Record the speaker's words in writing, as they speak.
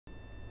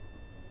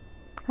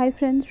Hi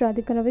friends,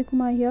 Radhika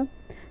Ravikumar here.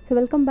 So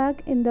welcome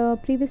back. In the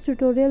previous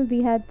tutorial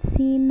we had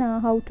seen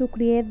how to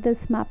create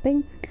this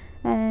mapping,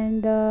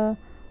 and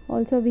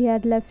also we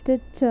had left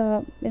it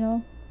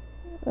in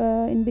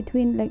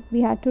between, like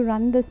we had to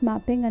run this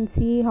mapping and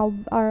see how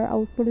our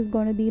output is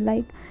going to be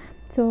like.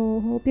 So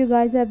hope you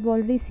guys have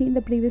already seen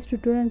the previous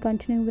tutorial and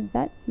continuing with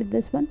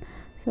this one.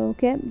 So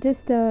okay,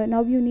 just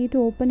now you need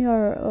to open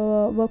your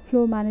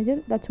workflow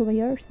manager. That's over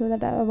here, so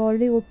that I've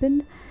already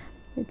opened.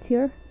 It's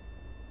here.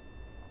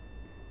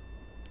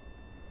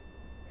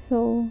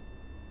 So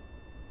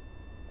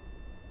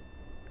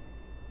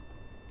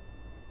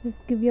just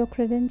give your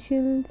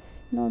credentials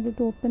in order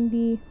to open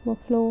the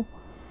workflow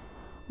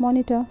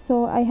monitor.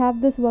 So I have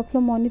this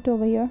workflow monitor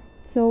over here.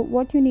 So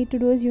what you need to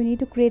do is you need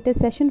to create a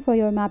session for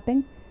your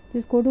mapping.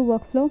 Just go to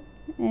workflow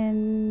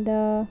and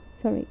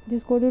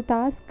just go to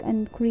task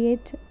and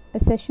create a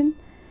session.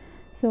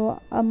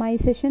 So my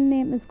session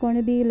name is going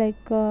to be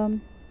like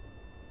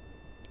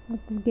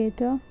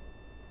aggregator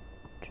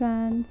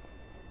trans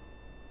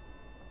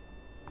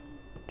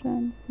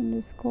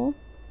underscore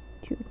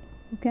tune.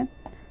 Okay,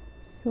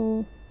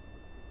 so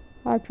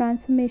our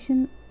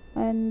transformation,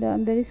 and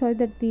I'm very sorry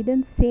that we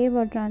didn't save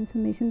our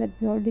transformation that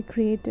we already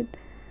created,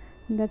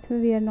 and that's why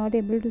we are not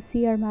able to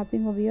see our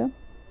mapping over here.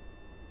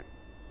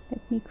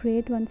 Let me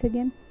create once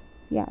again.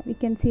 Yeah, we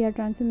can see our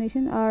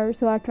transformation. Our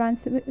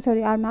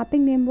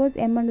mapping name was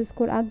m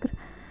underscore agr.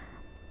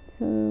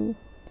 So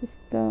just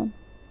done,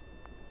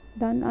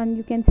 and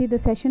you can see the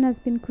session has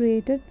been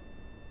created.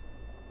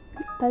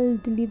 I'll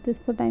delete this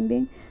for time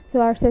being. So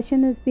our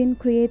session has been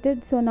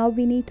created. So now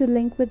we need to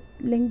link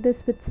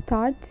this with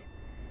start.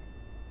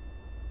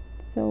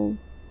 So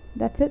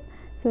that's it.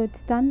 So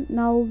it's done.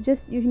 Now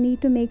just you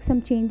need to make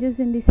some changes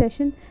in the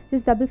session.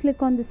 Just double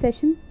click on the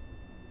session.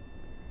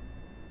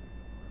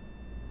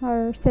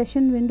 Our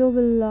session window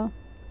will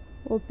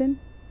open.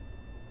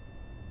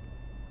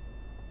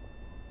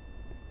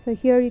 So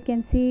here you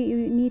can see you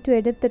need to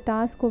edit the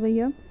task over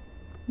here.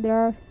 There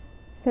are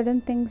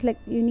certain things like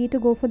you need to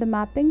go for the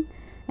mapping,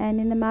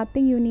 and in the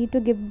mapping you need to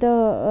give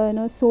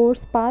the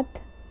source path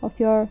of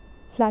your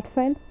flat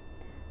file.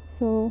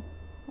 So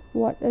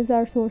what is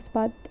our source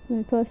path?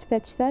 We'll first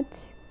fetch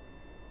that.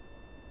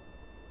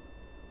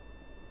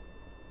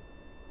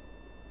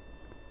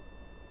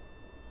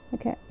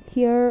 Okay,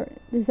 here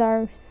this is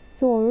our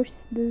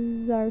source.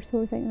 This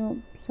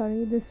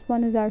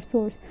one is our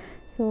source.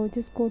 So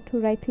just go to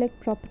right click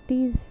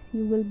properties.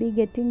 You will be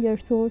getting your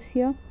source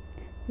here.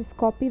 Just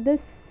copy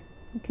this.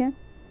 Okay,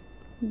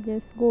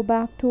 just go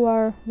back to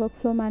our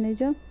workflow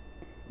manager,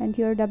 and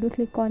here double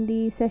click on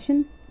the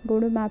session, go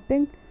to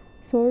mapping,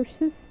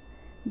 sources,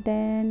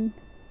 then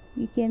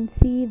you can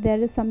see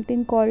there is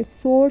something called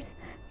source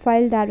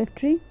file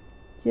directory.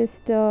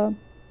 Just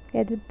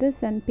edit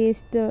this and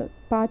paste the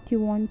path you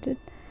wanted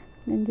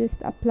and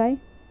just apply.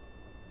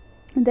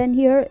 And then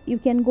here you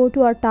can go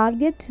to our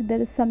target.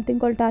 There is something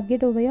called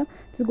target over here.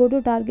 So go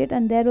to target,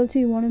 and there also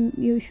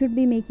you should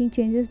be making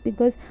changes,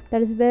 because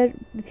that is where,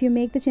 if you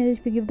make the changes,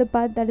 if you give the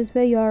path, that is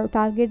where your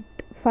target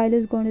file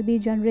is going to be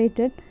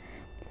generated.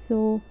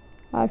 So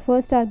our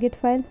first target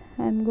file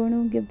I'm going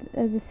to give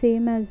as the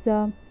same as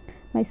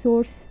my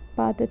source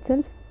path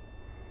itself.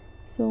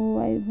 So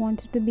I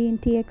want it to be in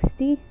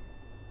txt.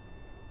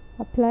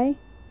 Apply.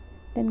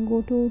 Then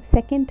go to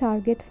second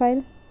target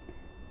file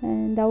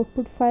and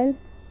output file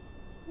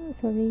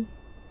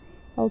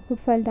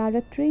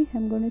directory.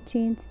 I'm going to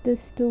change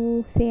this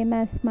to same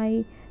as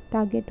my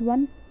target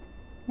one,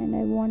 and I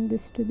want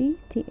this to be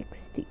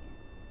txt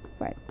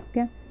file.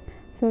 Okay,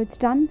 so it's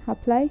done.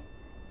 Apply.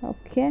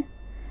 Okay,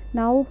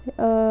 now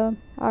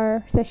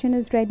our session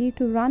is ready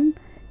to run.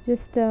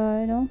 Just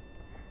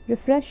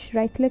refresh,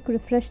 right click,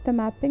 refresh the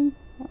mapping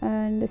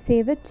and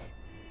save it.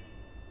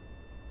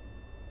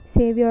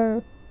 Save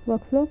your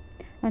workflow,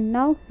 and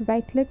now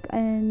right click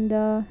and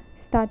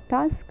start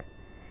task.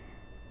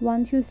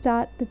 Once you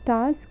start the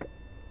task,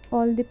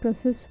 all the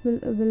process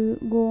will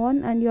go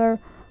on, and your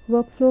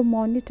workflow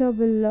monitor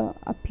will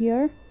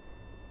appear.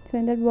 So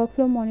in that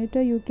workflow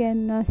monitor you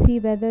can see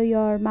whether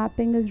your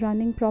mapping is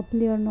running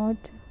properly or not.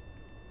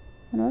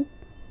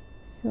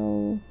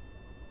 So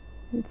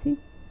we'll see.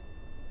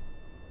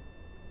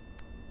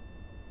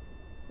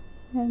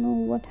 I don't know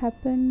what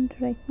happened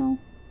right now.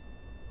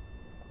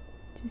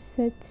 Just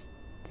set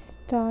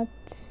start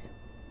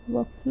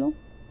workflow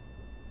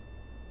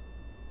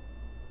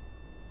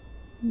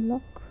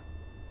block.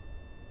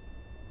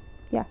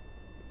 Yeah,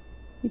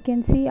 we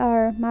can see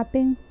our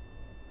mapping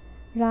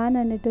ran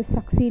and it is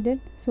succeeded.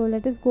 So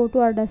let us go to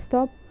our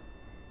desktop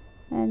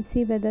and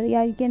see whether,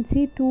 yeah, you can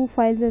see two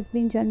files has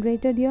been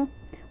generated here.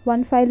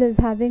 One file is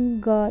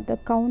having the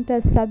count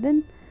as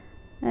 7,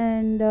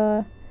 and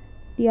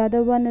the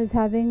other one is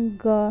having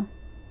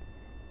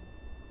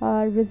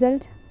our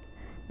result,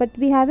 but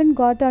we haven't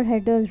got our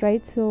headers,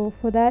 right? So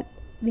for that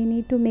we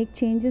need to make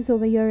changes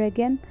over here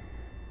again.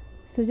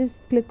 So just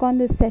click on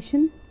this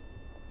session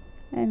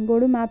and go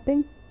to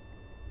mapping,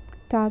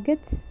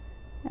 targets,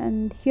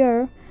 and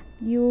here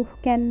you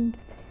can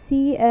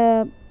see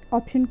a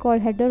option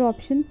called header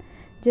option.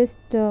 just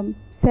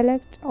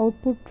select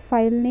output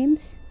file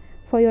names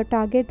for your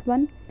target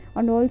one,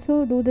 and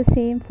also do the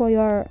same for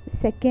your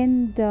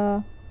second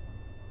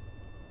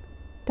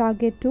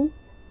target 2.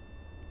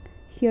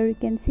 Here you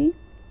can see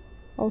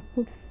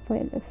output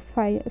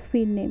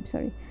field name,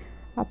 sorry.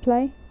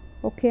 Apply.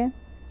 Okay,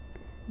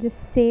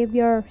 just save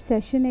your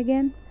session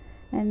again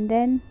and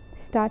then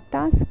start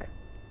task.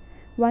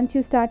 Once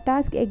you start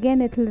task,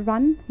 again it will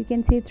run. You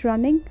can see it's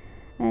running,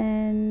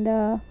 and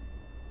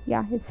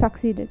yeah, it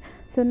succeeded.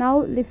 So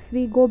now if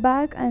we go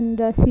back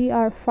and see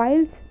our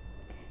files,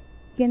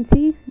 you can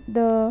see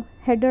the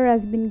header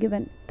has been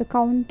given. The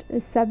count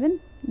is 7.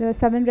 There are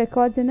 7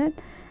 records in it,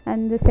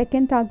 and the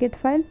second target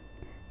file,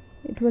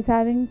 it was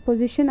having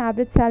position,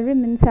 average salary,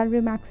 min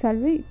salary, max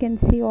salary. You can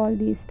see all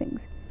these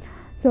things.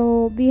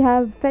 So we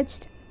have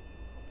fetched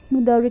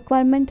the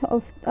requirement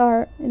of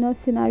our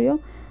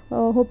scenario.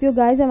 Hope you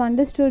guys have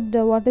understood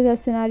what is our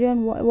scenario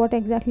and what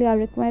exactly our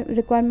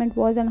requirement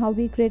was, and how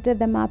we created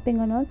the mapping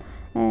and all.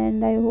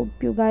 And I hope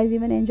you guys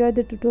even enjoyed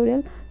the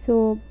tutorial.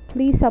 So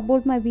please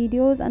support my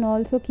videos, and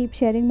also keep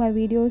sharing my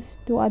videos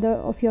to other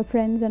of your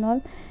friends and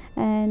all.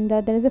 And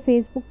there is a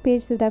Facebook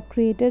page that I've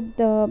created.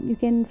 You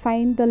can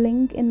find the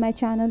link in my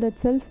channel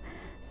itself.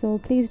 So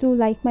please do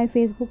like my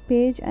Facebook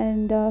page,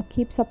 and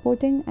keep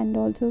supporting, and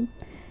also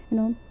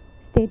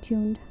stay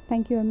tuned.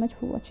 Thank you very much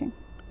for watching.